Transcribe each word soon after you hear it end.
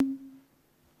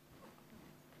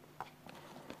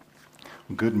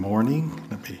Good morning.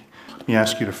 Let me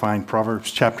ask you to find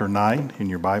Proverbs chapter 9 in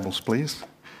your Bibles, please.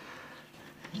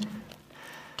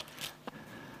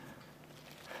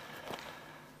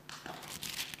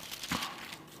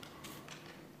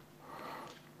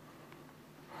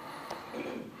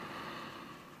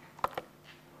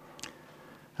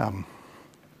 A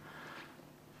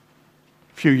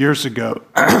few years ago,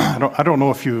 I don't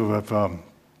know if you have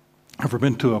ever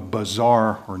been to a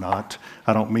bazaar or not.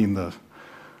 I don't mean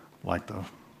like the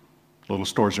little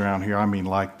stores around here. I mean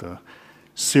like the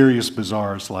serious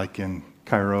bazaars like in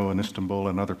Cairo and Istanbul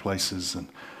and other places. And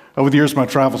over the years, my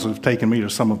travels have taken me to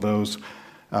some of those.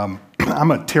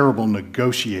 I'm a terrible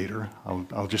negotiator.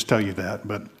 I'll just tell you that.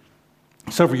 But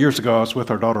several years ago, I was with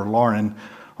our daughter Lauren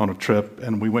on a trip,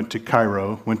 and we went to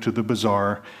Cairo, went to the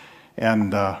bazaar,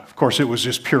 and of course, it was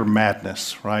just pure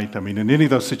madness, right? I mean, in any of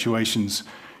those situations,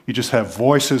 you just have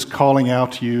voices calling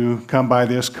out to you, come by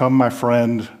this, come my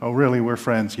friend. Oh, really, we're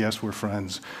friends? Yes, we're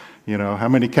friends. You know, how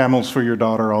many camels for your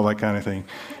daughter? All that kind of thing.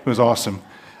 It was awesome.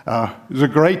 It was a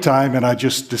great time, and I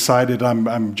just decided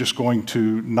I'm just going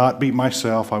to not beat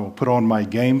myself. I will put on my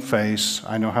game face.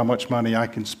 I know how much money I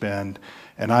can spend,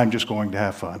 and I'm just going to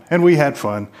have fun. And we had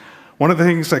fun. One of the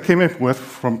things I came up with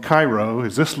from Cairo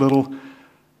is this little,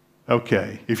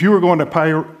 okay, if you were going to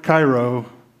Cairo,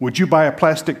 would you buy a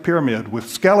plastic pyramid with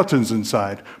skeletons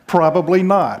inside? Probably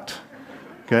not.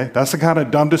 Okay, that's the kind of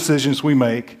dumb decisions we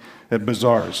make at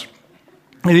bazaars.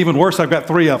 And even worse, I've got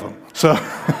 3 of them. So,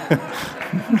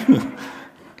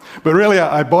 but really,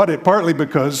 I bought it partly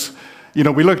because, you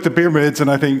know, we look at the pyramids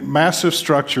and I think massive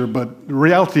structure, but the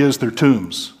reality is they're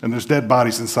tombs and there's dead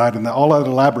bodies inside, and all that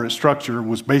elaborate structure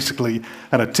was basically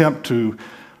an attempt to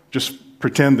just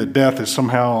pretend that death is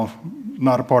somehow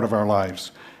not a part of our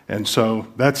lives. And so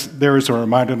there is a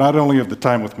reminder not only of the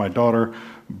time with my daughter,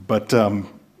 but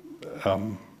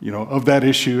you know, of that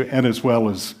issue, and as well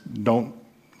as don't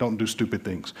do stupid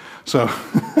things. So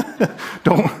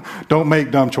don't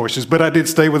make dumb choices. But I did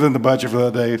stay within the budget for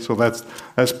that day, so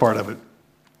that's part of it.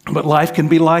 But life can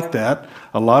be like that.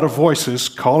 A lot of voices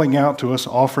calling out to us,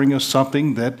 offering us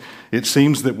something that it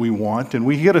seems that we want. And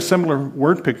we get a similar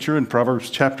word picture in Proverbs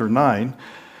chapter 9.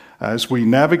 As we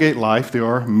navigate life, there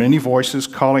are many voices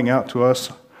calling out to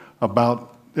us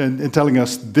about and telling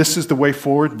us this is the way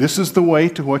forward, this is the way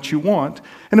to what you want.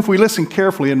 And if we listen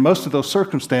carefully, in most of those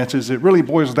circumstances, it really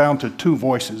boils down to 2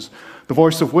 voices, the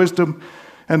voice of wisdom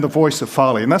and the voice of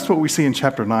folly. And that's what we see in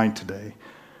chapter 9 today.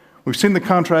 We've seen the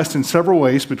contrast in several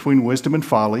ways between wisdom and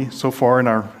folly so far in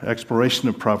our exploration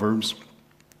of Proverbs.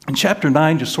 And chapter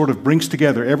 9 just sort of brings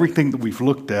together everything that we've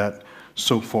looked at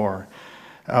so far.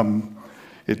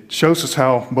 It shows us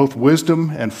how both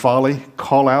wisdom and folly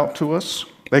call out to us.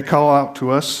 They call out to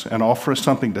us and offer us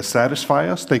something to satisfy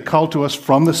us. They call to us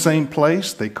from the same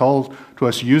place. They call to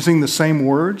us using the same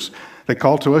words. They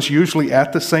call to us usually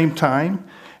at the same time.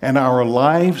 And our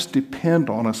lives depend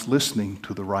on us listening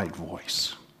to the right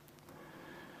voice.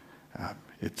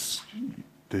 These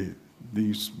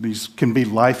can be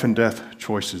life and death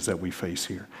choices that we face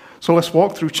here. So let's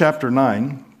walk through chapter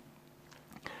 9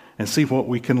 and see what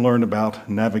we can learn about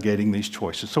navigating these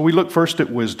choices. So we look first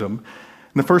at wisdom.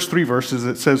 In the first 3 verses,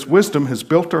 it says, wisdom has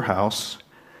built her house.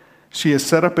 She has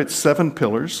set up its 7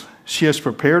 pillars. She has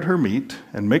prepared her meat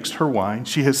and mixed her wine.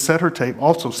 She has set her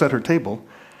table.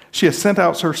 She has sent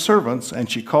out her servants, and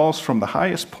she calls from the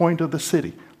highest point of the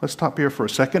city. Let's stop here for a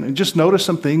second and just notice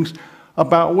some things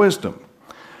about wisdom.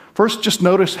 First, just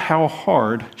notice how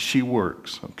hard she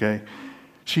works, okay?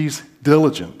 She's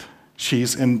diligent.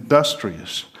 She's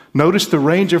industrious. Notice the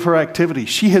range of her activity.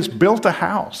 She has built a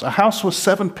house with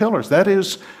 7 pillars. That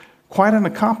is quite an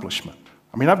accomplishment.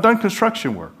 I mean, I've done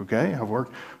construction work, okay? I've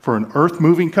worked for an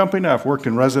earth-moving company. I've worked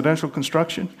in residential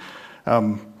construction.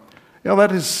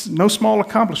 That is no small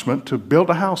accomplishment to build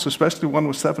a house, especially one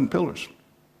with 7 pillars.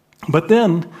 But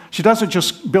then she doesn't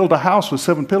just build a house with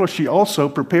 7 pillars. She also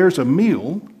prepares a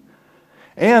meal,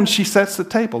 and she sets the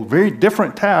table. Very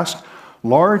different tasks,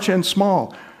 large and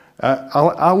small.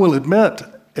 I will admit,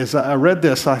 as I read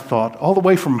this, I thought, all the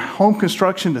way from home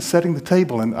construction to setting the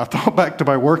table, and I thought back to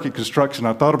my work in construction.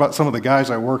 I thought about some of the guys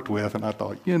I worked with, and I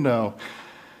thought,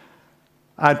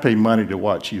 I'd pay money to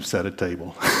watch you set a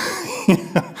table.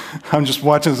 I'm just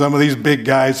watching some of these big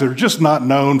guys that are just not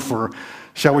known for,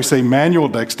 shall we say, manual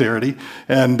dexterity,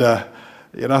 and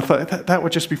I thought that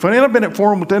would just be funny. And I've been at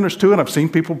formal dinners too, and I've seen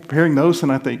people preparing those, and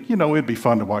I think, it'd be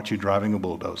fun to watch you driving a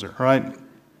bulldozer, right?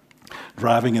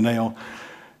 Driving a nail.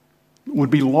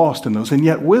 Would be lost in those. And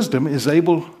yet wisdom is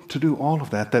able to do all of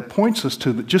that. That points us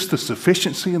to just the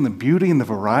sufficiency and the beauty and the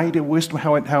variety of wisdom,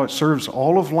 how it serves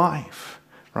all of life,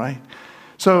 right?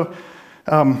 So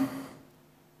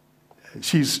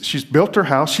she's built her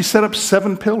house. She set up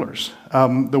 7 pillars.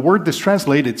 The word that's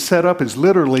translated set up is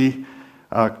literally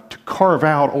to carve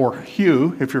out, or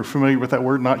hew, if you're familiar with that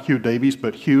word, not Hugh Davies,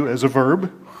 but hew as a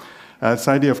verb. It's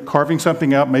the idea of carving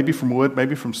something out, maybe from wood,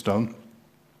 maybe from stone.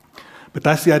 But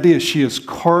that's the idea. She has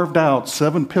carved out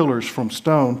 7 pillars from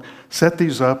stone, set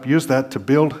these up, used that to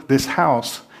build this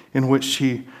house in which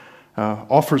she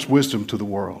offers wisdom to the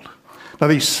world. Now,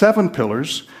 these 7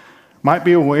 pillars might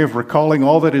be a way of recalling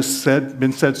all that has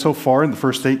been said so far in the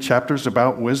first 8 chapters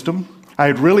about wisdom. I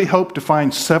had really hoped to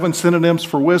find 7 synonyms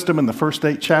for wisdom in the first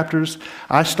 8 chapters.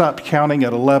 I stopped counting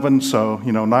at 11, so,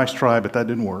 nice try, but that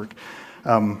didn't work.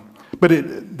 But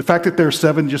the fact that there are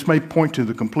 7 just may point to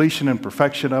the completion and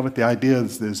perfection of it. The idea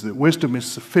is that wisdom is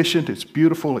sufficient, it's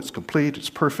beautiful, it's complete, it's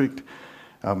perfect.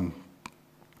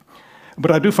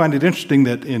 But I do find it interesting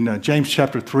that in James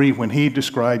chapter 3, when he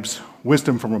describes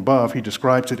wisdom from above, he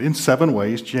describes it in 7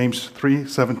 ways. James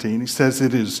 3:17, he says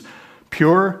it is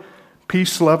pure,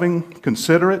 peace-loving,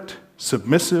 considerate,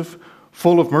 submissive,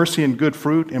 full of mercy and good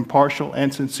fruit, impartial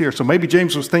and sincere. So maybe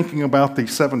James was thinking about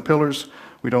these 7 pillars.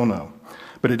 We don't know.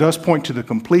 But it does point to the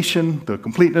completion, the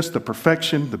completeness, the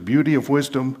perfection, the beauty of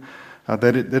wisdom,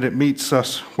 that it meets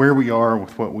us where we are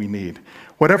with what we need.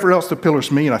 Whatever else the pillars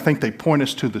mean, I think they point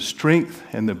us to the strength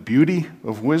and the beauty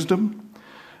of wisdom.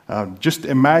 Just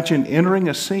imagine entering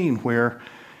a scene where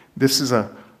this is a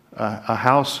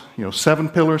house, 7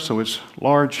 pillars, so it's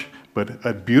large, but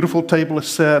a beautiful table is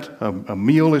set, a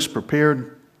meal is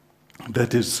prepared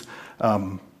that is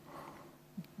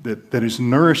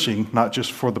nourishing, not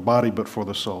just for the body, but for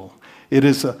the soul. It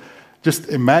is just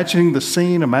imagining the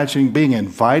scene, imagining being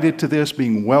invited to this,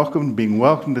 being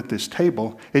welcomed at this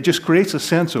table. It just creates a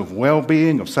sense of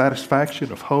well-being, of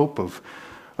satisfaction, of hope,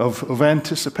 of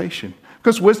anticipation.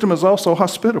 Because wisdom is also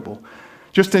hospitable.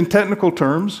 Just in technical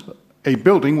terms, a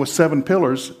building with 7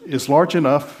 pillars is large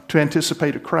enough to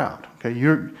anticipate a crowd. Okay,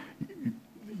 you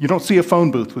don't see a phone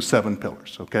booth with 7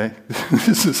 pillars. Okay,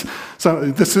 this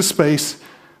is space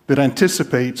that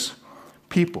anticipates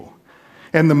people.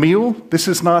 And the meal, this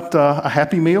is not a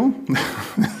happy meal.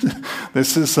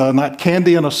 This is not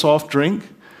candy and a soft drink.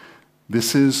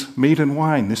 This is meat and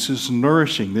wine. This is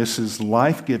nourishing. This is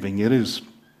life-giving. It is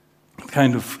the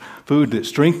kind of food that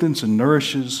strengthens and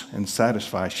nourishes and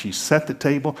satisfies. She set the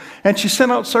table, and she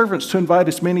sent out servants to invite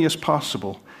as many as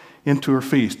possible into her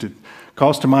feast. It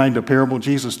calls to mind a parable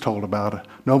Jesus told about a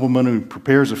nobleman who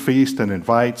prepares a feast and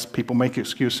invites. People make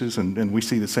excuses, and we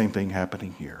see the same thing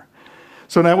happening here.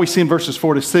 So now we see in verses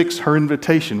 4 to 6 her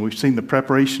invitation. We've seen the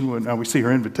preparation, now we see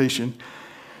her invitation.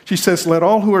 She says, "Let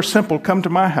all who are simple come to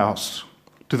my house.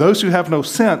 To those who have no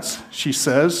sense," she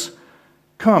says,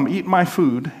 "come, eat my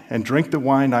food and drink the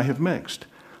wine I have mixed.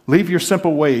 Leave your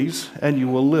simple ways and you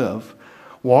will live.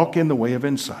 Walk in the way of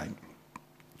insight."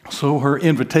 So her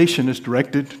invitation is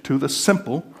directed to the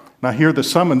simple. Now here the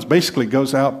summons basically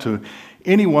goes out to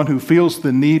anyone who feels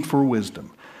the need for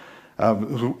wisdom.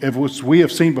 As we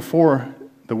have seen before,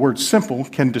 the word simple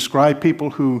can describe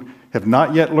people who have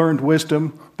not yet learned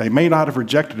wisdom. They may not have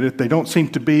rejected it. They don't seem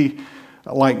to be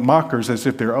like mockers, as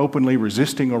if they're openly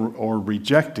resisting or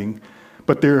rejecting,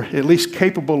 but they're at least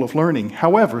capable of learning.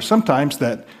 However, sometimes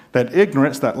that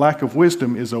ignorance, that lack of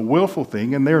wisdom is a willful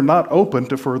thing, and they're not open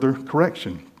to further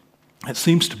correction. It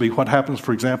seems to be what happens,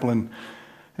 for example, in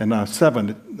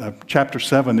chapter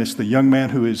 7, it's the young man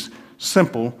who is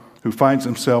simple, who finds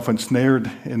himself ensnared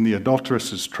in the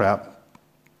adulteress's trap.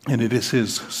 And it is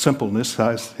his simpleness,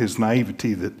 his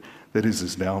naivety that is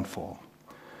his downfall.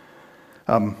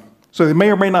 So they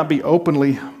may or may not be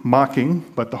openly mocking,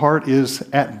 but the heart is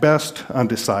at best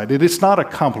undecided. It's not a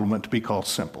compliment to be called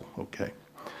simple, okay?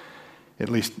 At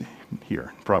least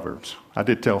here, Proverbs. I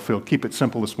did tell Phil, keep it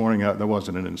simple this morning. That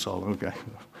wasn't an insult, okay?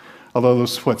 Although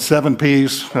those, 7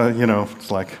 P's,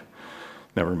 it's like,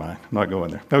 never mind, I'm not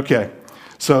going there. Okay,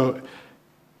 so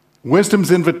wisdom's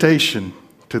invitation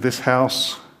to this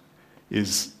house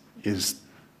is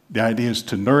the idea is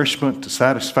to nourishment, to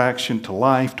satisfaction, to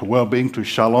life, to well-being, to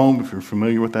shalom, if you're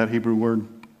familiar with that Hebrew word,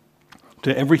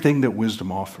 to everything that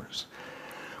wisdom offers.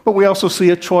 But we also see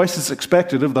a choice is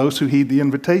expected of those who heed the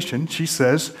invitation. She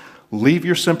says, leave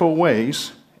your simple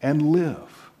ways and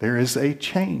live. There is a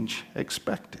change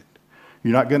expected.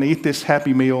 You're not going to eat this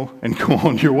happy meal and go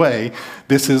on your way.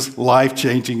 This is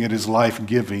life-changing. It is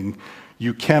life-giving.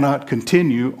 You cannot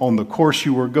continue on the course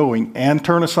you are going and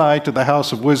turn aside to the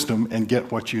house of wisdom and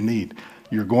get what you need.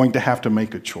 You're going to have to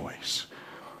make a choice.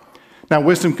 Now,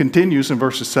 wisdom continues in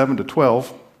verses 7 to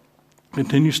 12,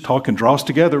 continues to talk and draws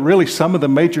together really some of the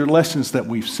major lessons that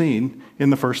we've seen in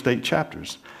the first 8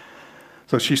 chapters.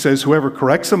 So she says, whoever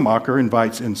corrects a mocker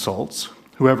invites insults.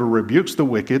 Whoever rebukes the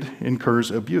wicked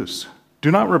incurs abuse. Do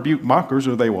not rebuke mockers,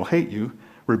 or they will hate you.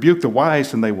 Rebuke the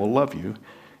wise, and they will love you.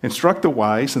 Instruct the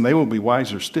wise, and they will be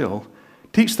wiser still.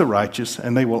 Teach the righteous,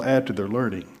 and they will add to their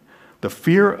learning. The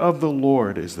fear of the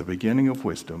Lord is the beginning of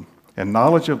wisdom, and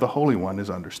knowledge of the Holy One is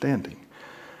understanding.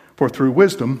 For through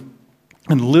wisdom,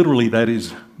 and literally that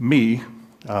is me,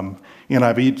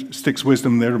 NIV sticks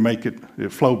wisdom there to make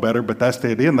it flow better, but that's the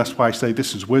idea, and that's why I say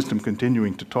this is wisdom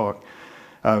continuing to talk.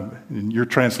 In your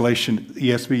translation,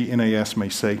 ESV, NAS may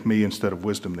say me instead of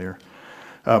wisdom there.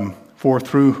 For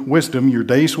through wisdom your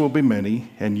days will be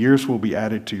many, and years will be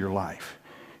added to your life.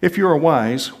 If you are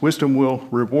wise, wisdom will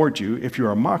reward you. If you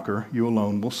are a mocker, you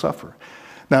alone will suffer.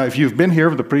 Now, if you've been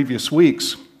here for the previous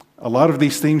weeks, a lot of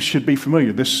these themes should be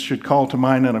familiar. This should call to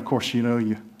mind, and of course,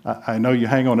 I know you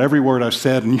hang on every word I've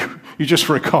said, and you just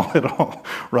recall it all,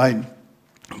 right?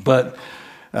 But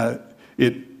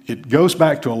it goes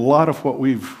back to a lot of what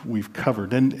we've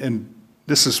covered, and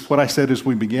this is what I said as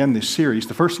we began this series.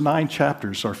 The first 9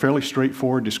 chapters are fairly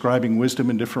straightforward, describing wisdom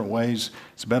in different ways,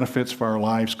 its benefits for our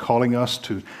lives, calling us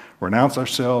to renounce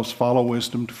ourselves, follow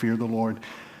wisdom, to fear the Lord.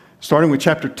 Starting with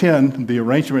chapter 10, the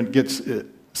arrangement gets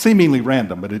seemingly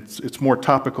random, but it's more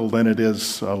topical than it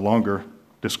is longer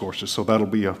discourses, so that'll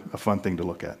be a fun thing to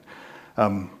look at.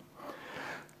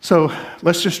 So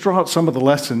let's just draw out some of the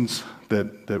lessons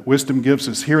that wisdom gives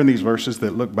us here in these verses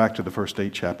that look back to the first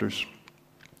 8 chapters.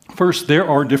 First, there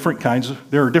are different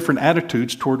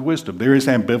attitudes toward wisdom. There is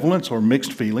ambivalence or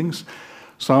mixed feelings.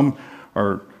 Some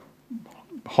are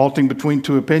halting between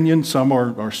 2 opinions, some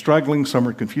are struggling, some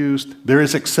are confused. There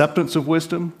is acceptance of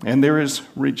wisdom, and there is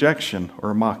rejection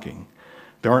or mocking.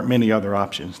 There aren't many other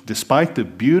options. Despite the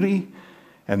beauty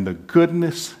and the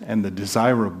goodness and the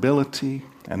desirability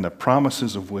and the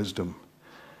promises of wisdom,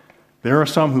 there are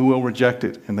some who will reject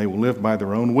it, and they will live by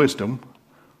their own wisdom,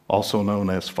 also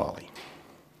known as folly.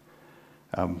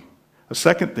 A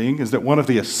second thing is that one of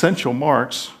the essential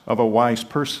marks of a wise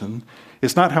person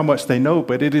is not how much they know,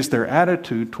 but it is their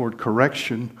attitude toward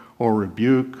correction or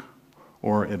rebuke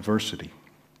or adversity.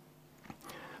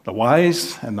 The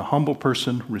wise and the humble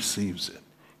person receives it,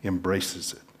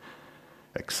 embraces it,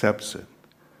 accepts it.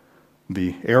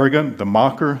 The arrogant, the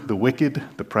mocker, the wicked,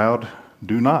 the proud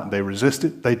do not. They resist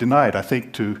it, they deny it. I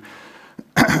think to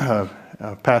a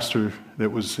pastor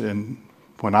that was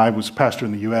when I was pastor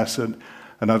in the U.S.,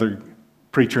 another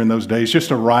preacher in those days, just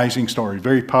a rising star,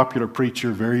 very popular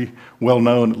preacher, very well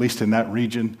known, at least in that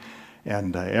region,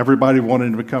 and everybody wanted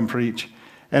him to come preach.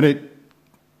 And it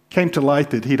came to light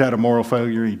that he'd had a moral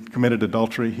failure, he'd committed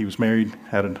adultery, he was married,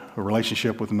 had a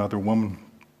relationship with another woman.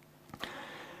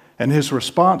 And his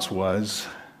response was,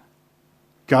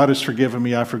 God has forgiven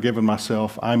me, I've forgiven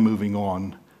myself, I'm moving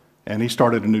on. And he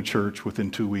started a new church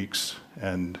within 2 weeks,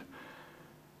 and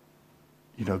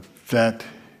that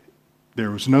there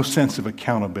was no sense of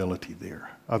accountability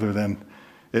there, other than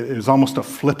it was almost a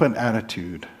flippant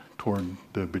attitude toward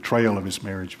the betrayal of his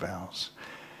marriage vows.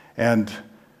 And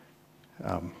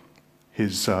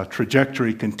his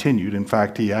trajectory continued. In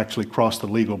fact, he actually crossed the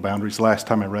legal boundaries. Last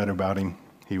time I read about him,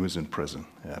 he was in prison,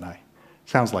 and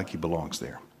sounds like he belongs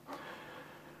there.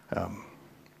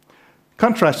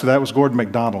 Contrast to that was Gordon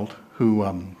MacDonald,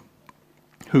 who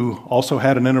also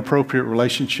had an inappropriate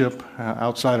relationship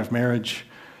outside of marriage.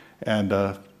 And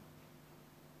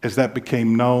as that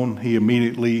became known, he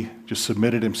immediately just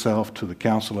submitted himself to the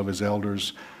counsel of his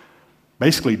elders,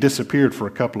 basically disappeared for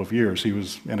a couple of years. He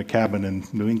was in a cabin in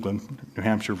New England, New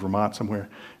Hampshire, Vermont, somewhere.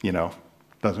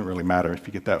 Doesn't really matter if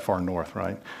you get that far north,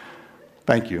 right?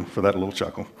 Thank you for that little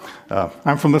chuckle.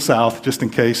 I'm from the South, just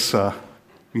in case. You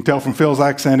can tell from Phil's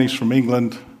accent, he's from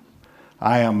England.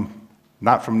 I am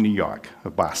not from New York,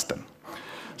 or Boston.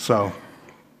 So,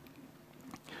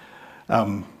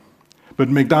 but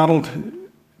MacDonald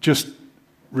just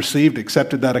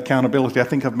accepted that accountability. I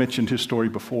think I've mentioned his story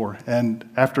before. And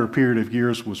after a period of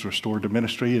years was restored to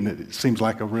ministry, and it seems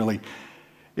like a really,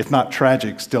 if not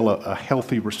tragic, still a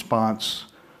healthy response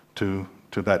to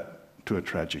a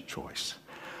tragic choice.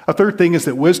 A third thing is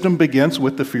that wisdom begins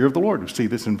with the fear of the Lord. We see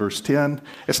this in verse 10.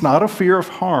 It's not a fear of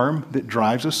harm that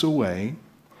drives us away.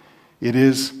 It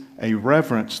is a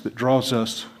reverence that draws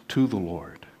us to the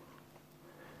Lord.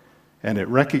 And it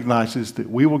recognizes that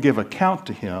we will give account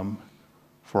to Him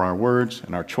for our words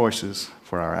and our choices,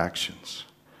 for our actions.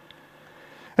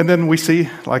 And then we see,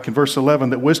 like in verse 11,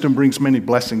 that wisdom brings many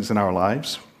blessings in our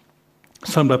lives.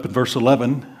 Summed up in verse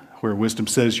 11, where wisdom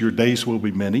says, your days will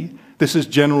be many. This is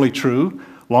generally true.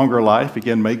 Longer life,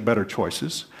 again, make better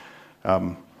choices.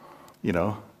 If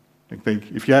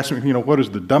you ask me, what is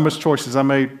the dumbest choices I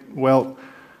made? Well,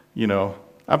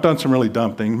 I've done some really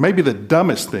dumb things. Maybe the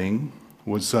dumbest thing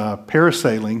was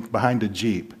parasailing behind a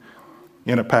Jeep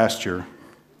in a pasture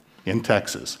in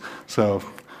Texas. So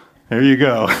there you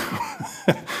go.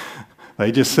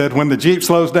 They just said, when the Jeep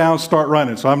slows down, start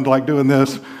running. So I'm like doing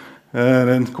this. And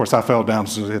then, of course, I fell down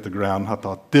as soon as I hit the ground. I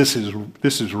thought, this is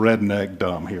redneck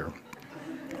dumb here.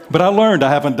 But I learned. I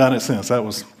haven't done it since. That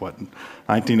was,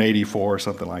 1984 or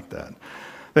something like that.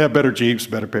 They have better Jeeps,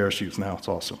 better parachutes now. It's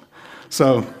awesome.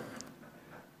 So,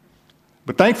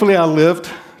 but thankfully I lived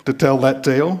to tell that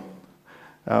tale.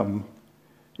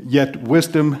 Yet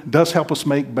wisdom does help us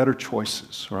make better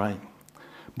choices, right?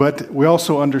 But we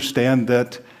also understand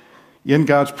that in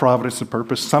God's providence and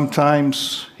purpose,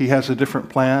 sometimes He has a different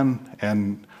plan,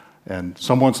 and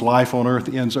someone's life on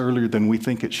earth ends earlier than we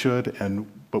think it should,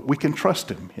 but we can trust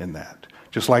Him in that.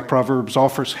 Just like Proverbs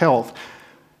offers health,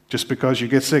 just because you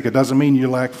get sick, it doesn't mean you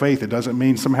lack faith. It doesn't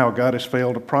mean somehow God has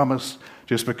failed to promise.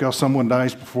 Just because someone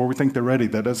dies before we think they're ready,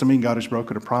 that doesn't mean God has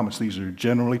broken a promise. These are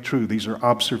generally true. These are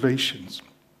observations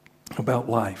about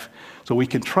life. So we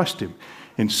can trust Him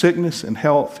in sickness and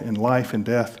health, in life and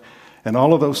death, and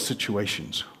all of those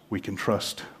situations we can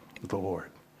trust the Lord.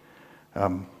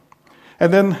 And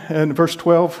then in verse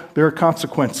 12, there are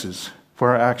consequences for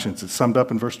our actions. It's summed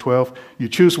up in verse 12. You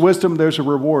choose wisdom, there's a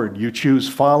reward. You choose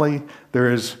folly,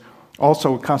 there is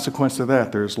also a consequence to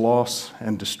that. There's loss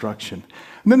and destruction.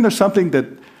 And then there's something that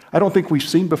I don't think we've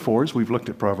seen before as we've looked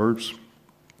at Proverbs.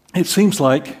 It seems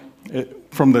like,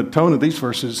 from the tone of these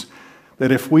verses,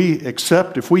 that if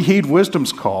we heed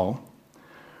wisdom's call,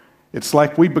 it's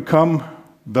like we become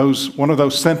one of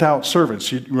those sent out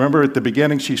servants. You remember at the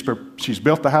beginning, she's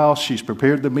built the house, she's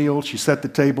prepared the meal, she set the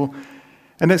table,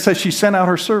 and it says she sent out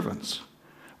her servants.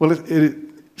 Well, it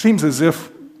seems as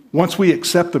if once we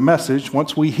accept the message,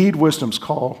 once we heed wisdom's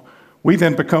call, we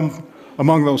then become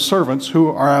among those servants who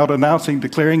are out announcing,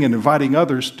 declaring, and inviting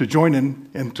others to join in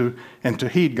and to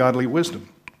heed godly wisdom.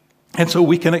 And so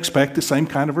we can expect the same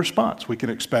kind of response. We can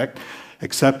expect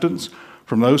acceptance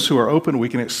from those who are open. We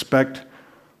can expect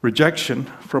rejection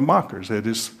from mockers. It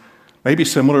is maybe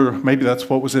similar, maybe that's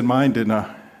what was in mind in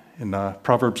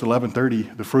Proverbs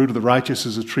 11:30. The fruit of the righteous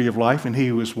is a tree of life, and he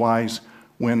who is wise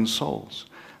wins souls.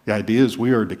 The idea is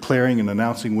we are declaring and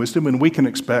announcing wisdom, and we can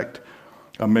expect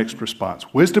a mixed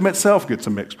response. Wisdom itself gets a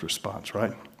mixed response,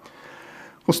 right?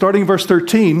 Well, starting in verse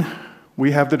 13,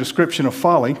 we have the description of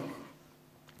folly.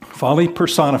 Folly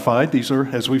personified. These are,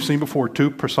 as we've seen before, two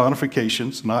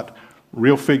personifications, not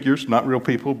real figures, not real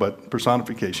people, but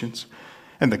personifications.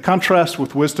 And the contrast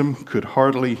with wisdom could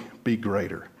hardly be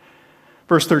greater.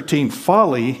 Verse 13,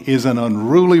 folly is an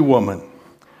unruly woman.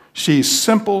 She's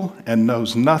simple and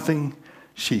knows nothing.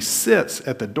 She sits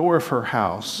at the door of her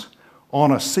house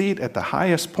on a seat at the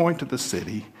highest point of the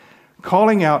city,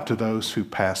 calling out to those who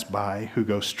pass by, who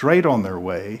go straight on their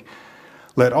way,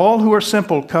 let all who are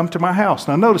simple come to my house.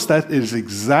 Now notice that is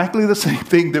exactly the same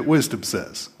thing that wisdom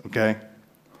says, okay?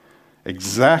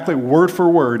 Exactly, word for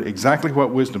word, exactly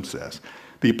what wisdom says.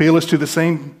 The appeal is to the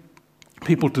same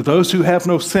people, to those who have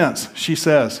no sense, she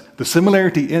says. The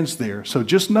similarity ends there. So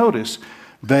just notice,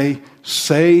 they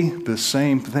say the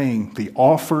same thing. The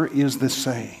offer is the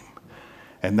same.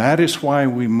 And that is why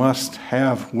we must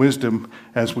have wisdom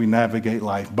as we navigate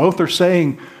life. Both are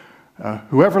saying,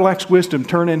 whoever lacks wisdom,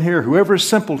 turn in here. Whoever is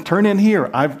simple, turn in here.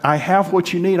 I have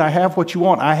what you need. I have what you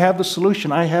want. I have the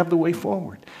solution. I have the way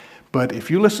forward. But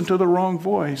if you listen to the wrong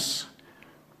voice,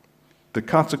 the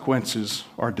consequences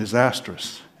are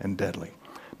disastrous and deadly.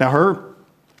 Now,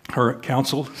 her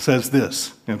counsel says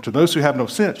this. To those who have no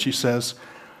sense, she says,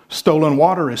 stolen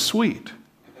water is sweet.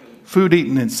 Food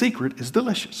eaten in secret is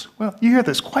delicious. Well, you hear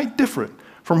this quite different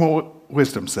from what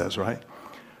wisdom says, right?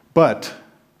 But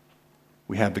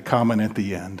we have the comment at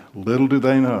the end, little do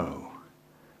they know,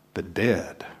 the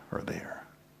dead are there.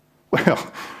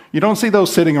 Well, you don't see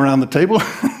those sitting around the table,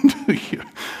 do you?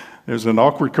 There's an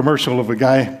awkward commercial of a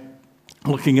guy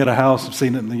looking at a house. I've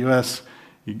seen it in the U.S.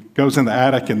 He goes in the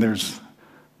attic, and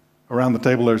around the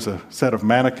table there's a set of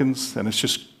mannequins, and it's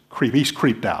just he's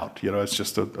creeped out. It's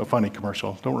just a funny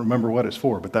commercial. Don't remember what it's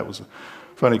for, but that was a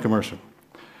funny commercial.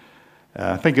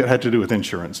 I think it had to do with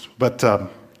insurance. But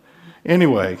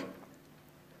anyway,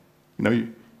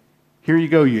 here you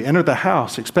go. You enter the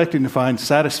house expecting to find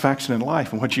satisfaction in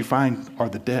life, and what you find are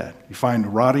the dead. You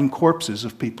find rotting corpses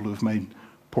of people who have made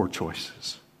poor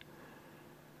choices.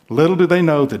 Little do they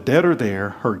know the dead are there.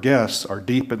 Her guests are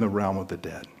deep in the realm of the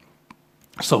dead.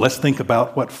 So let's think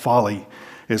about what folly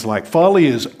is like. Folly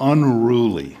is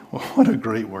unruly. What a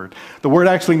great word. The word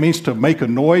actually means to make a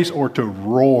noise or to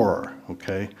roar,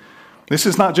 okay? This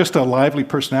is not just a lively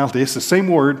personality. It's the same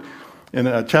word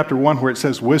in chapter 1 where it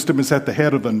says wisdom is at the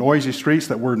head of the noisy streets.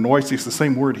 That word noisy is the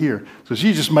same word here. So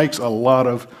she just makes a lot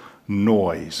of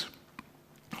noise.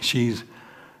 She's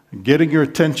getting your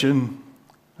attention.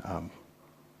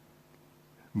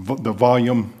 The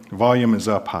volume is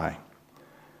up high.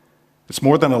 It's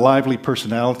more than a lively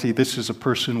personality. This is a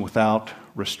person without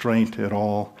restraint at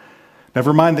all.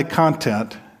 Never mind the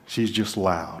content, she's just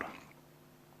loud.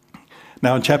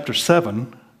 Now in chapter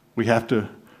 7, we have to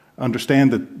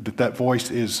understand that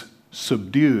voice is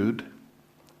subdued.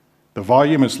 The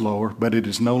volume is lower, but it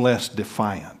is no less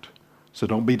defiant. So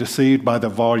don't be deceived by the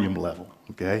volume level,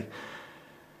 okay?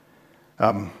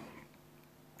 Then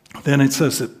it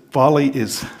says that folly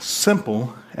is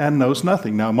simple and knows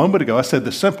nothing. Now, a moment ago, I said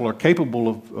the simple are capable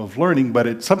of learning,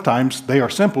 but sometimes they are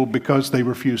simple because they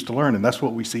refuse to learn, and that's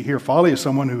what we see here. Folly is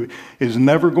someone who is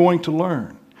never going to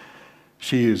learn.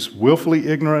 She is willfully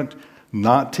ignorant,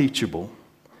 not teachable.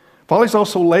 Folly is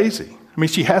also lazy. I mean,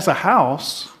 she has a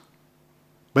house,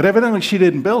 but evidently she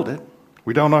didn't build it.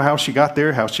 We don't know how she got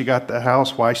there, how she got the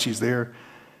house, why she's there.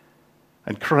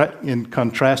 And in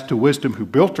contrast to wisdom, who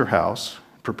built her house,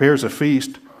 prepares a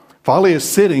feast, folly is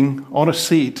sitting on a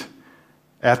seat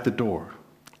at the door.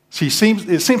 It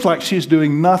seems like she's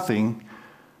doing nothing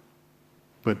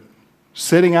but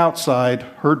sitting outside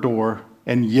her door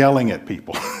and yelling at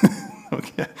people.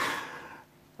 Okay.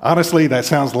 Honestly, that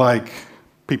sounds like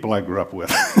people I grew up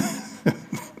with.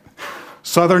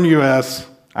 Southern U.S.,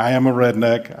 I am a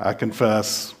redneck, I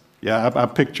confess. Yeah, I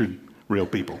pictured real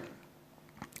people.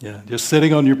 Yeah, just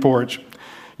sitting on your porch,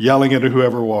 yelling at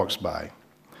whoever walks by.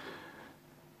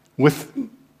 With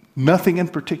nothing in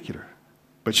particular,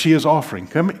 but she is offering,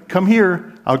 come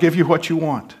here, I'll give you what you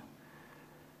want.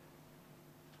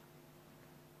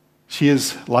 She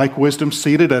is, like wisdom,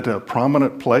 seated at a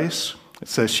prominent place. It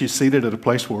says she's seated at a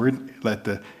place where at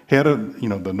the head of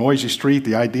the noisy street.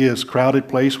 The idea is crowded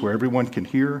place where everyone can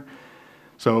hear.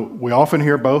 So we often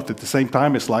hear both at the same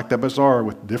time. It's like that bazaar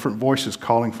with different voices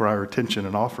calling for our attention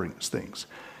and offering us things.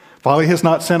 Folly has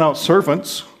not sent out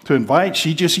servants to invite.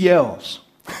 She just yells.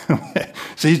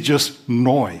 She's just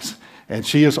noise. And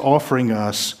she is offering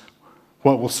us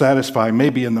what will satisfy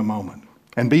maybe in the moment.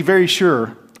 And be very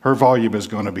sure her volume is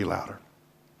going to be louder.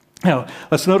 Now,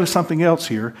 let's notice something else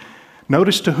here.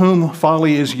 Notice to whom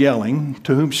folly is yelling,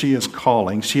 to whom she is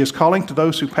calling. She is calling to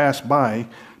those who pass by,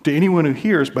 to anyone who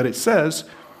hears, but it says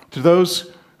to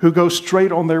those who go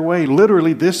straight on their way.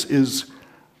 Literally, this is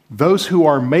those who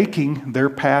are making their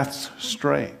paths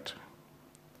straight.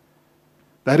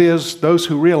 That is, those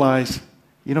who realize,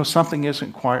 something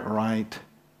isn't quite right.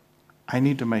 I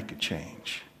need to make a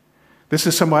change. This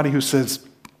is somebody who says,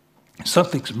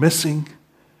 something's missing.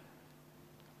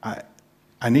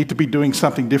 I need to be doing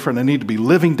something different. I need to be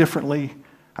living differently.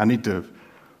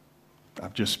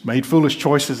 I've just made foolish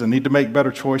choices. I need to make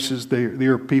better choices. They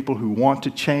are people who want to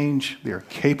change. They are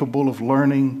capable of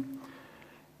learning.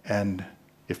 And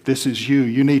if this is you,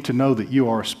 you need to know that you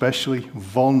are especially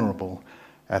vulnerable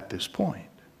at this point.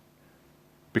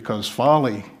 Because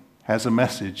folly has a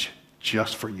message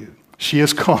just for you. She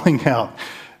is calling out,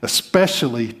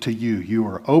 especially to you. You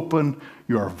are open.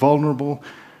 You are vulnerable.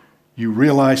 You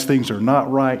realize things are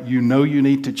not right. You know you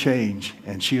need to change.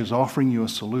 And she is offering you a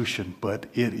solution, but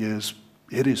it is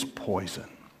poison.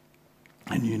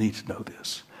 And you need to know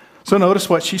this. So notice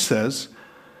what she says.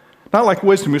 Not like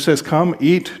wisdom who says, come,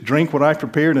 eat, drink what I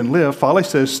prepared and live. Folly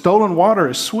says, stolen water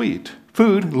is sweet.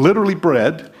 Food, literally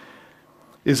bread,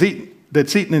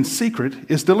 that's eaten in secret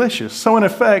is delicious. So in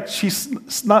effect,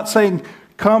 she's not saying,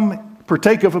 come,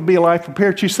 partake of a meal I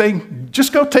prepared. She's saying,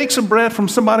 just go take some bread from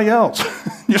somebody else.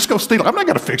 Just go steal. I'm not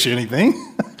going to fix you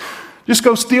anything. Just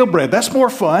go steal bread. That's more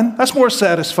fun. That's more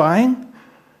satisfying.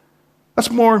 That's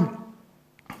more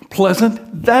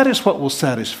pleasant. That is what will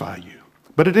satisfy you.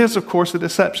 But it is, of course, a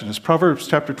deception. As Proverbs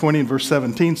chapter 20 and verse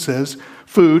 17 says,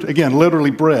 food, again,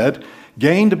 literally bread,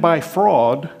 gained by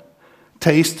fraud,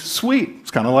 tastes sweet.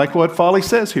 It's kind of like what folly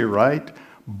says here, right?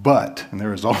 But, and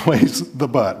there is always the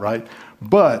but, right?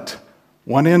 But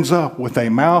one ends up with a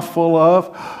mouthful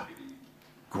of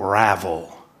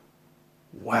gravel.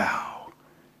 Wow.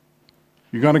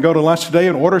 You're going to go to lunch today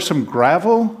and order some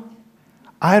gravel?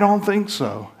 I don't think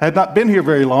so. I had not been here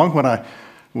very long when I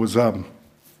was at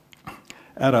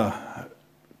a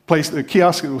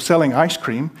kiosk that was selling ice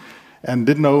cream and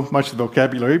didn't know much of the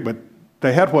vocabulary, but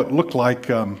they had what looked like,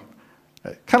 kind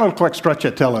of looked like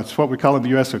stracciatella. It's what we call in the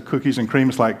U.S. Cookies and cream.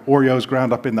 It's like Oreos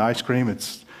ground up in the ice cream.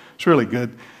 It's really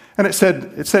good. And it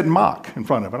said mock in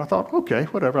front of it. I thought, okay,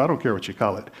 whatever. I don't care what you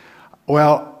call it.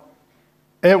 Well,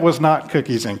 it was not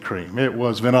cookies and cream. It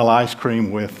was vanilla ice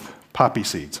cream with poppy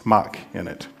seeds, mock, in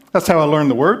it. That's how I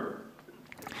learned the word.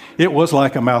 It was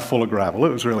like a mouthful of gravel. It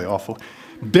was really awful.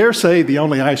 Dare say the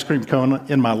only ice cream cone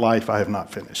in my life I have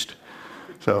not finished.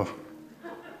 So,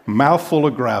 mouthful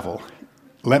of gravel.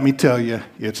 Let me tell you,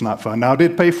 it's not fun. Now, I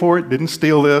did pay for it, didn't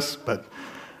steal this, but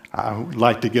I would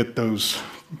like to get those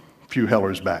few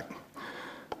hellers back.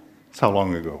 That's how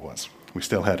long ago it was. We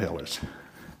still had hellers.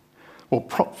 Well,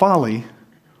 folly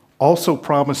also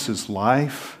promises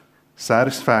life,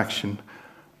 satisfaction,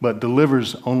 but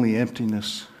delivers only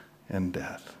emptiness and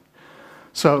death.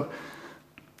 So,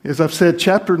 as I've said,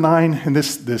 chapter 9 and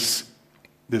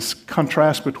this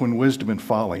contrast between wisdom and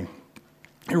folly,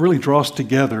 it really draws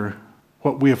together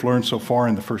what we have learned so far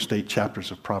in the first 8 chapters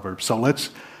of Proverbs. So let's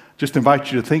just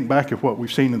invite you to think back of what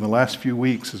we've seen in the last few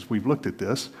weeks as we've looked at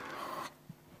this.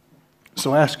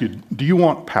 So I ask you, do you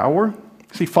want power?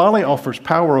 See, folly offers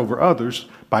power over others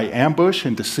by ambush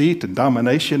and deceit and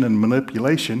domination and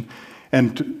manipulation,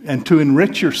 and to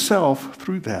enrich yourself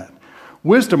through that.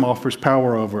 Wisdom offers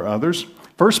power over others,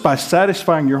 first by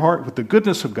satisfying your heart with the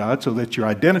goodness of God so that your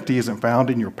identity isn't found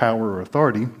in your power or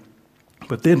authority,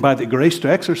 but then by the grace to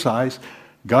exercise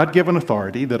God-given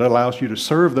authority that allows you to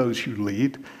serve those you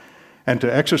lead and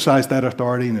to exercise that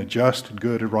authority in a just,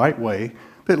 good, and right way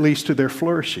that leads to their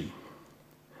flourishing.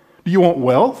 Do you want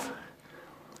wealth?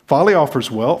 Folly offers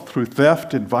wealth through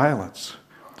theft and violence.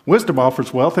 Wisdom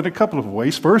offers wealth in a couple of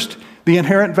ways. First, the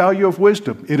inherent value of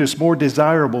wisdom. It is more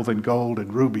desirable than gold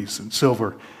and rubies and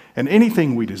silver and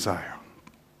anything we desire.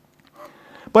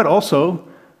 But also,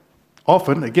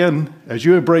 often, again, as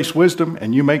you embrace wisdom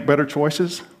and you make better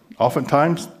choices,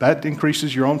 oftentimes that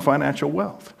increases your own financial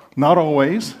wealth. Not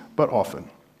always, but often.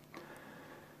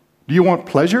 Do you want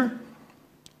pleasure?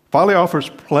 Folly offers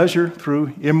pleasure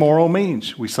through immoral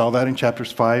means. We saw that in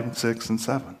chapters 5, 6, and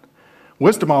 7.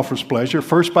 Wisdom offers pleasure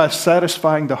first by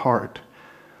satisfying the heart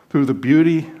through the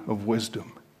beauty of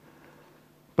wisdom,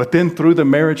 but then through the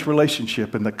marriage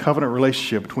relationship and the covenant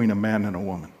relationship between a man and a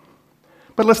woman.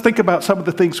 But let's think about some of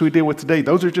the things we deal with today.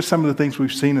 Those are just some of the things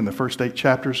we've seen in the first 8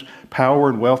 chapters, power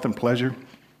and wealth and pleasure.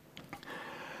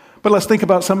 But let's think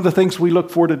about some of the things we look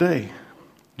for today.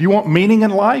 Do you want meaning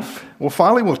in life? Well,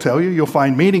 folly will tell you you'll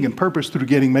find meaning and purpose through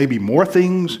getting maybe more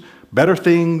things,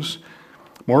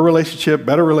 more relationship,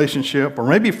 better relationship, or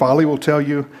maybe folly will tell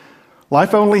you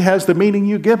life only has the meaning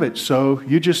you give it, so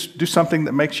you just do something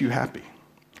that makes you happy.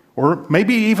 Or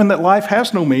maybe even that life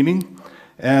has no meaning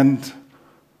and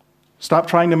stop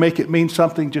trying to make it mean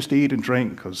something, just eat and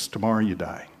drink because tomorrow you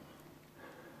die.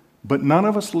 But none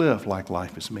of us live like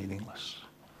life is meaningless.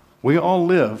 We all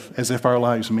live as if our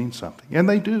lives mean something, and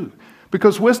they do,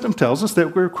 because wisdom tells us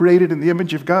that we're created in the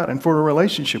image of God and for a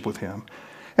relationship with Him.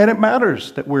 And it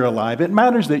matters that we're alive. It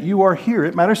matters that you are here.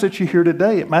 It matters that you're here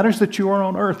today. It matters that you are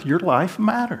on earth. Your life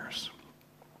matters.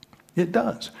 It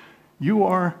does. You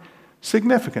are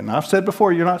significant. Now, I've said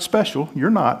before, you're not special.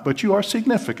 You're not, but you are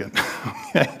significant.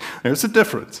 There's a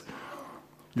difference.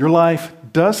 Your life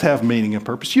does have meaning and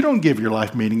purpose. You don't give your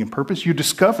life meaning and purpose. You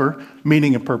discover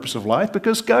meaning and purpose of life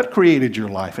because God created your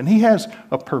life, and He has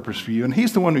a purpose for you, and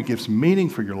He's the one who gives meaning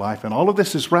for your life. And all of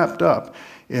this is wrapped up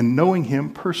in knowing Him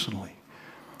personally.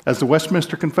 As the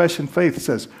Westminster Confession of Faith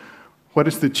says, what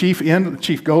is the chief end, the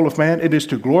chief goal of man? It is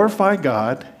to glorify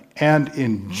God and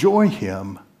enjoy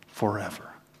Him forever.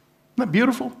 Isn't that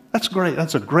beautiful? That's great.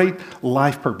 That's a great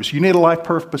life purpose. You need a life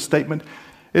purpose statement.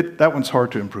 That one's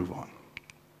hard to improve on.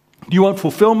 Do you want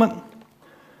fulfillment?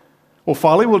 Well,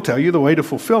 folly will tell you the way to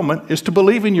fulfillment is to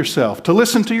believe in yourself, to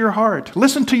listen to your heart,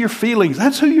 listen to your feelings.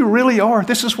 That's who you really are.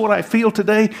 This is what I feel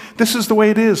today. This is the way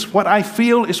it is. What I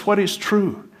feel is what is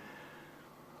true.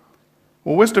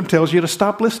 Well, wisdom tells you to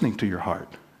stop listening to your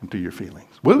heart and to your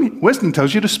feelings. Wisdom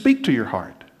tells you to speak to your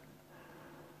heart.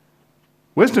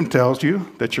 Wisdom tells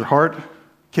you that your heart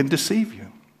can deceive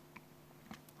you.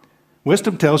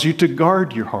 Wisdom tells you to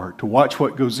guard your heart, to watch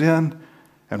what goes in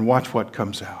and watch what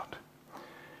comes out.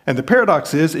 And the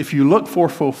paradox is, if you look for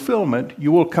fulfillment,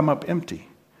 you will come up empty.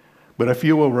 But if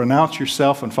you will renounce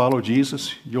yourself and follow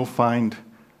Jesus, you'll find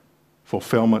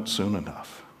fulfillment soon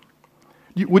enough.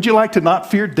 Would you like to not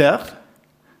fear death?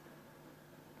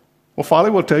 Well,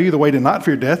 folly will tell you the way to not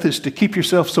fear death is to keep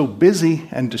yourself so busy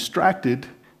and distracted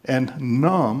and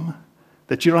numb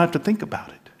that you don't have to think about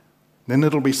it. Then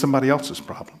it'll be somebody else's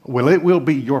problem. Well, it will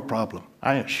be your problem,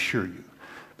 I assure you,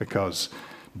 because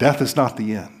death is not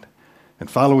the end. And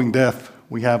following death,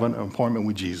 we have an appointment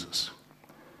with Jesus.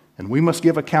 And we must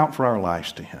give account for our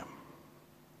lives to Him.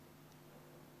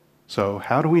 So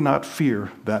how do we not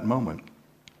fear that moment?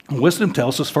 Wisdom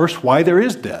tells us first why there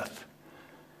is death.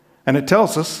 And it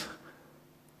tells us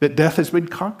that death has been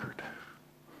conquered.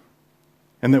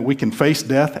 And that we can face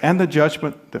death and the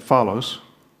judgment that follows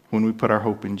when we put our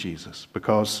hope in Jesus,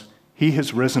 because he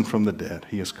has risen from the dead.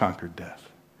 He has conquered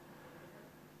death.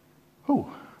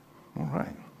 Oh, all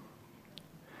right.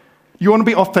 You want to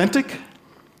be authentic?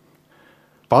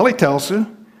 Folly tells you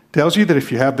that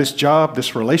if you have this job,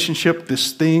 this relationship,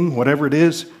 this thing, whatever it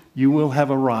is, you will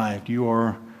have arrived. You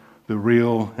are the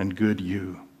real and good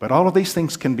you. But all of these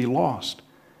things can be lost.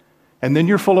 And then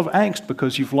you're full of angst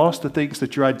because you've lost the things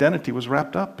that your identity was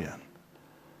wrapped up in.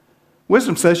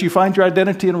 Wisdom says you find your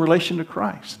identity in relation to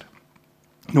Christ.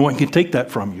 No one can take that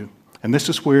from you. And this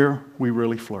is where we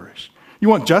really flourish. You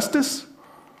want justice?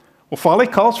 Well, folly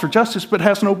calls for justice but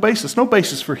has no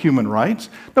basis for human rights,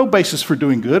 no basis for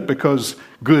doing good because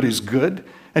good is good,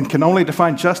 and can only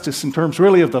define justice in terms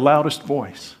really of the loudest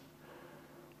voice.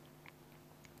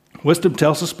 Wisdom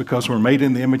tells us because we're made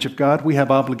in the image of God, we have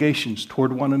obligations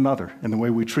toward one another in the way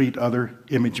we treat other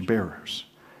image bearers.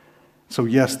 So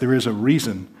yes, there is a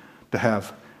reason to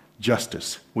have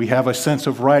justice. We have a sense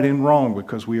of right and wrong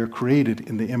because we are created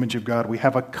in the image of God. We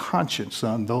have a conscience,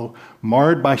 and though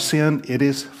marred by sin, it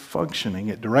is functioning.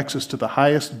 It directs us to the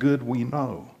highest good we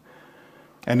know.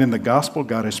 And in the gospel,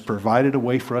 God has provided a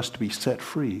way for us to be set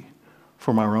free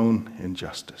from our own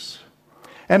injustice.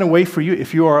 And a way for you,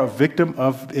 if you are a victim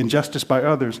of injustice by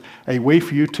others, a way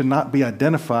for you to not be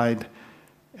identified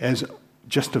as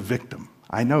just a victim.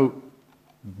 I know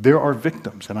there are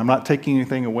victims, and I'm not taking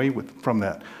anything away from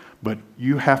that. But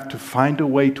you have to find a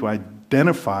way to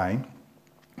identify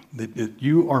that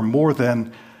you are more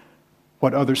than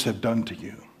what others have done to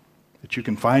you. That you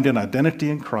can find an identity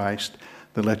in Christ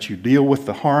that lets you deal with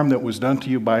the harm that was done to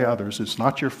you by others. It's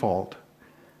not your fault.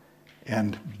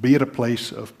 And be at a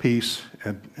place of peace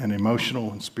and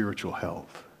emotional and spiritual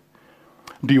health.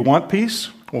 Do you want peace?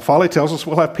 Well, folly tells us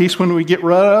we'll have peace when we get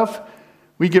rid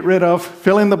of,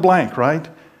 fill in the blank, right?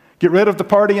 Get rid of the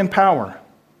party in power.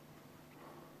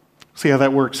 See how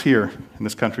that works here in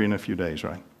this country in a few days,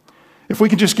 right? If we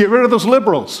can just get rid of those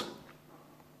liberals,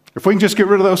 if we can just get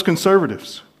rid of those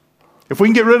conservatives, if we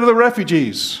can get rid of the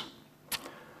refugees,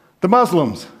 the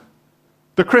Muslims,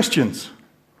 the Christians,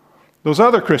 those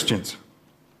other Christians,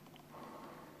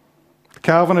 the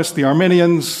Calvinists, the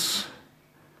Arminians,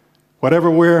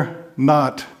 whatever we're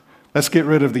not, let's get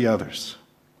rid of the others.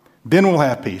 Then we'll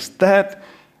have peace. That,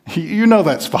 you know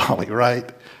that's folly,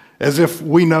 right? As if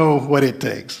we know what it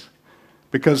takes.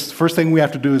 Because the first thing we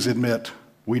have to do is admit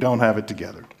we don't have it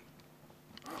together.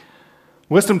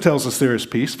 Wisdom tells us there is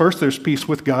peace. First, there's peace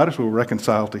with God as we're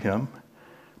reconciled to Him.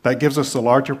 That gives us a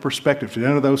larger perspective to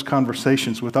enter those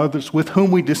conversations with others with whom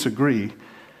we disagree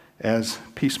as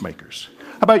peacemakers.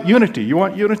 How about unity? You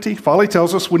want unity? Folly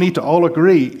tells us we need to all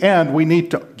agree, and we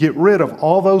need to get rid of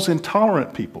all those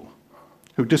intolerant people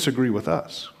who disagree with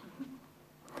us.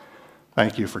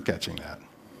 Thank you for catching that.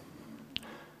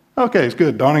 Okay, it's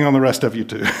good. Dawning on the rest of you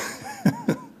too.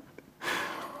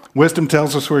 Wisdom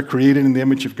tells us we're created in the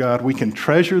image of God. We can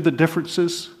treasure the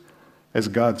differences as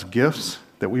God's gifts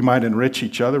that we might enrich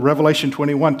each other. Revelation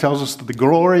 21 tells us that the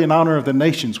glory and honor of the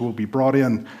nations will be brought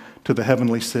in to the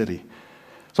heavenly city.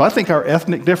 So I think our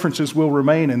ethnic differences will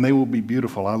remain and they will be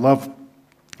beautiful. I love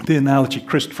the analogy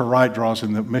Christopher Wright draws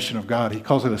in The Mission of God. He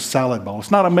calls it a salad bowl.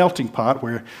 It's not a melting pot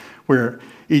where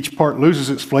each part loses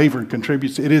its flavor and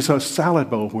contributes. It is a salad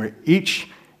bowl where each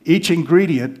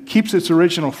ingredient keeps its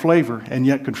original flavor and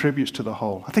yet contributes to the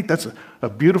whole. I think that's a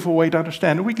beautiful way to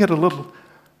understand it. We get a little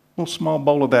small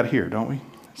bowl of that here, don't we?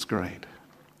 It's great.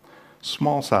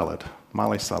 Small salad,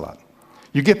 male salad.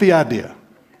 You get the idea.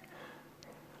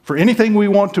 For anything we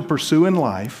want to pursue in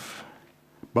life,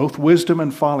 both wisdom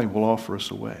and folly will offer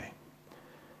us a way.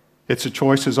 It's a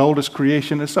choice as old as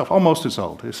creation itself, almost as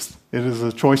old. It is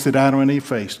a choice that Adam and Eve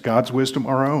faced, God's wisdom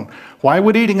or our own. Why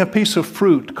would eating a piece of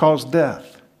fruit cause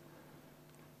death?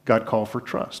 God called for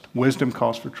trust. Wisdom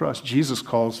calls for trust. Jesus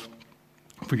calls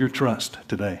for your trust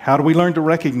today. How do we learn to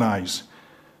recognize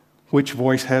which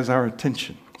voice has our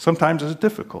attention? Sometimes it's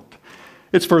difficult.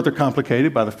 It's further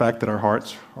complicated by the fact that our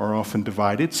hearts are often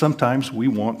divided. Sometimes we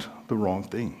want the wrong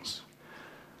things.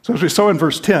 So as we saw in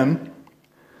verse 10,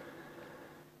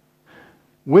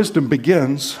 wisdom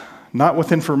begins not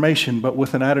with information, but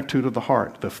with an attitude of the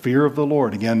heart, the fear of the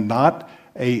Lord. Again, not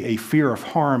a fear of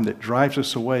harm that drives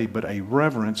us away, but a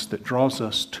reverence that draws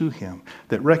us to Him,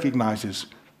 that recognizes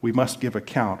we must give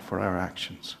account for our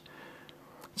actions.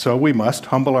 So we must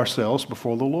humble ourselves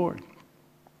before the Lord.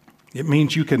 It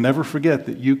means you can never forget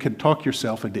that you can talk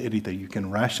yourself into anything. You can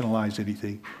rationalize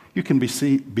anything. You can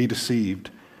be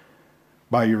deceived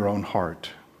by your own heart.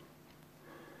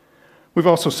 We've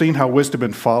also seen how wisdom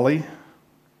and folly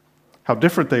how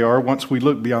different they are once we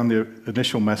look beyond the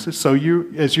initial message. So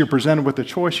as you're presented with a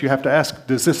choice, you have to ask,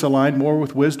 does this align more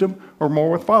with wisdom or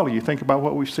more with folly? You think about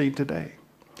what we've seen today.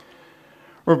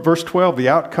 Or verse 12, the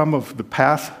outcome of the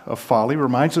path of folly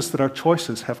reminds us that our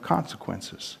choices have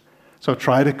consequences. So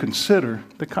try to consider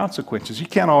the consequences. You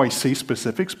can't always see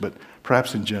specifics, but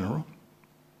perhaps in general.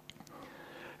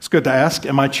 It's good to ask,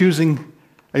 am I choosing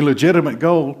a legitimate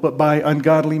goal, but by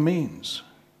ungodly means?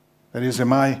 That is,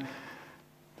 am I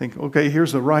think, okay,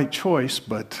 here's the right choice,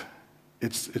 but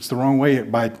it's the wrong way.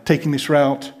 By taking this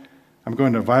route, I'm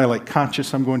going to violate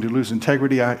conscience. I'm going to lose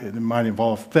integrity. It might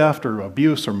involve theft or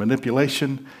abuse or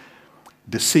manipulation,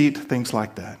 deceit, things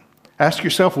like that. Ask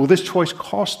yourself, will this choice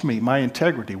cost me my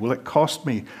integrity? Will it cost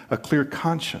me a clear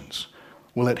conscience?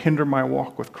 Will it hinder my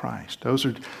walk with Christ? Those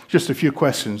are just a few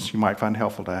questions you might find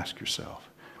helpful to ask yourself.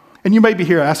 And you may be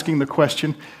here asking the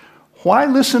question, why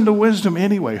listen to wisdom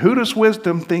anyway? Who does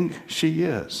wisdom think she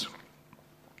is?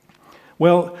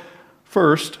 Well,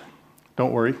 first,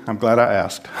 don't worry, I'm glad I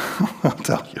asked. I'll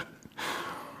tell you.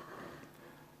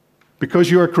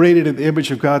 Because you are created in the image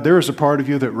of God, there is a part of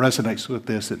you that resonates with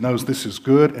this, that knows this is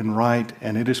good and right,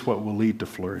 and it is what will lead to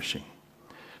flourishing.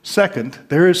 Second,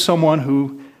 there is someone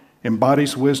who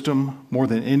embodies wisdom more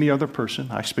than any other person.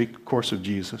 I speak, of course, of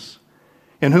Jesus,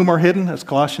 in whom are hidden, as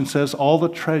Colossians says, all the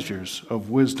treasures of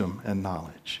wisdom and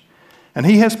knowledge. And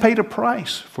he has paid a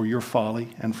price for your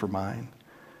folly and for mine.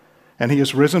 And he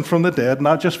has risen from the dead,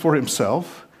 not just for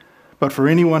himself, but for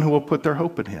anyone who will put their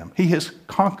hope in him. He has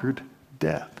conquered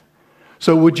death.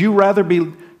 So would you rather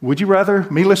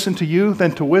me listen to you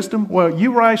than to wisdom? Well,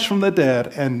 you rise from the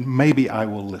dead, and maybe I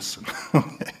will listen.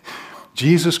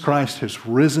 Jesus Christ has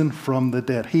risen from the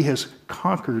dead. He has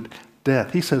conquered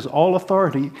death. He says, all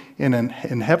authority in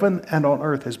heaven and on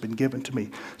earth has been given to me.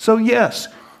 So yes,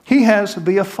 he has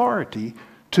the authority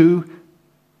to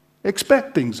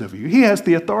expect things of you. He has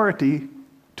the authority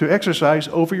to exercise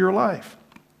over your life.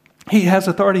 He has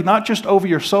authority not just over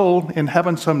your soul in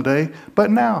heaven someday,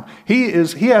 but now. He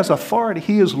has authority.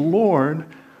 He is Lord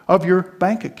of your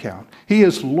bank account. He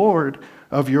is Lord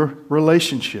of your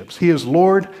relationships. He is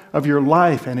Lord of your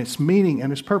life and its meaning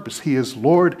and its purpose. He is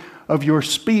Lord of your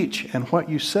speech and what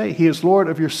you say. He is Lord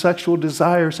of your sexual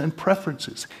desires and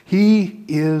preferences. He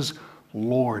is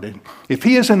Lord. And if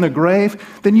he is in the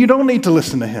grave, then you don't need to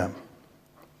listen to him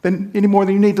any more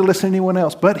than you need to listen to anyone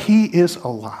else. But he is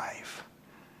alive.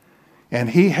 And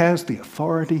he has the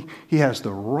authority, he has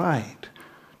the right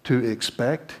to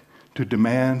expect, to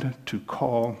demand, to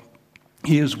call.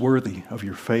 He is worthy of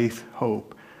your faith,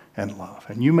 hope, and love.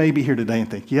 And you may be here today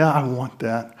and think, yeah, I want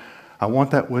that. I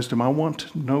want that wisdom. I want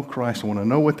to know Christ. I want to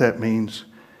know what that means.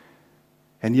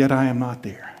 And yet I am not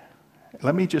there.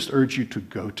 Let me just urge you to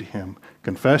go to him.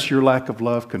 Confess your lack of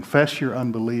love. Confess your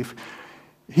unbelief.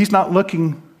 He's not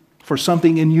looking for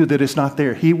something in you that is not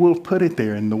there. He will put it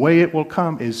there. And the way it will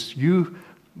come is you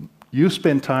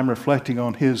spend time reflecting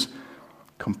on his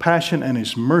compassion and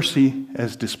his mercy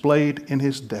as displayed in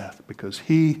his death, because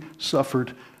he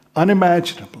suffered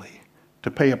unimaginably to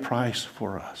pay a price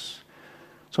for us.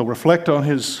 So reflect on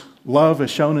his love as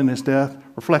shown in his death.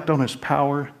 Reflect on his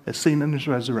power as seen in his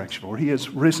resurrection. For he has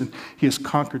risen. He has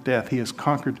conquered death. He has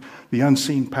conquered the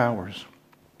unseen powers.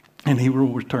 And he will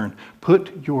return.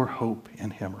 Put your hope in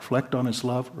him. Reflect on his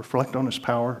love. Reflect on his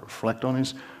power. Reflect on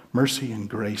his mercy and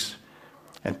grace.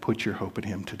 And put your hope in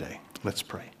him today. Let's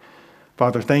pray.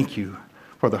 Father, thank you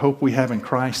for the hope we have in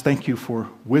Christ. Thank you for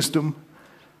wisdom.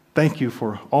 Thank you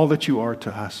for all that you are to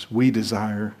us. We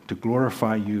desire to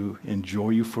glorify you,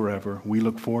 enjoy you forever. We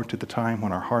look forward to the time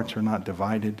when our hearts are not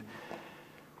divided.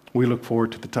 We look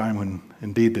forward to the time when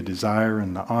indeed the desire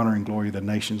and the honor and glory of the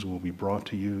nations will be brought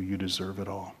to you. You deserve it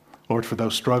all. Lord, for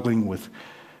those struggling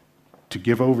to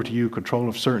give over to you control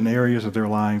of certain areas of their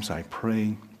lives, I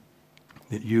pray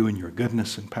that you in your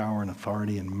goodness and power and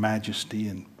authority and majesty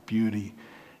and beauty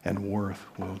and worth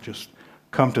will just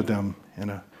come to them in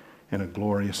a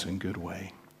glorious and good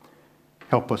way.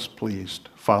 Help us, please, to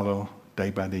follow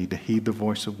day by day, to heed the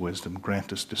voice of wisdom.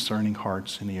 Grant us discerning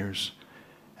hearts and ears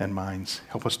and minds.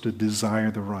 Help us to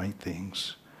desire the right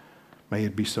things. May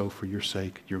it be so for your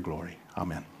sake, your glory.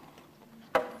 Amen.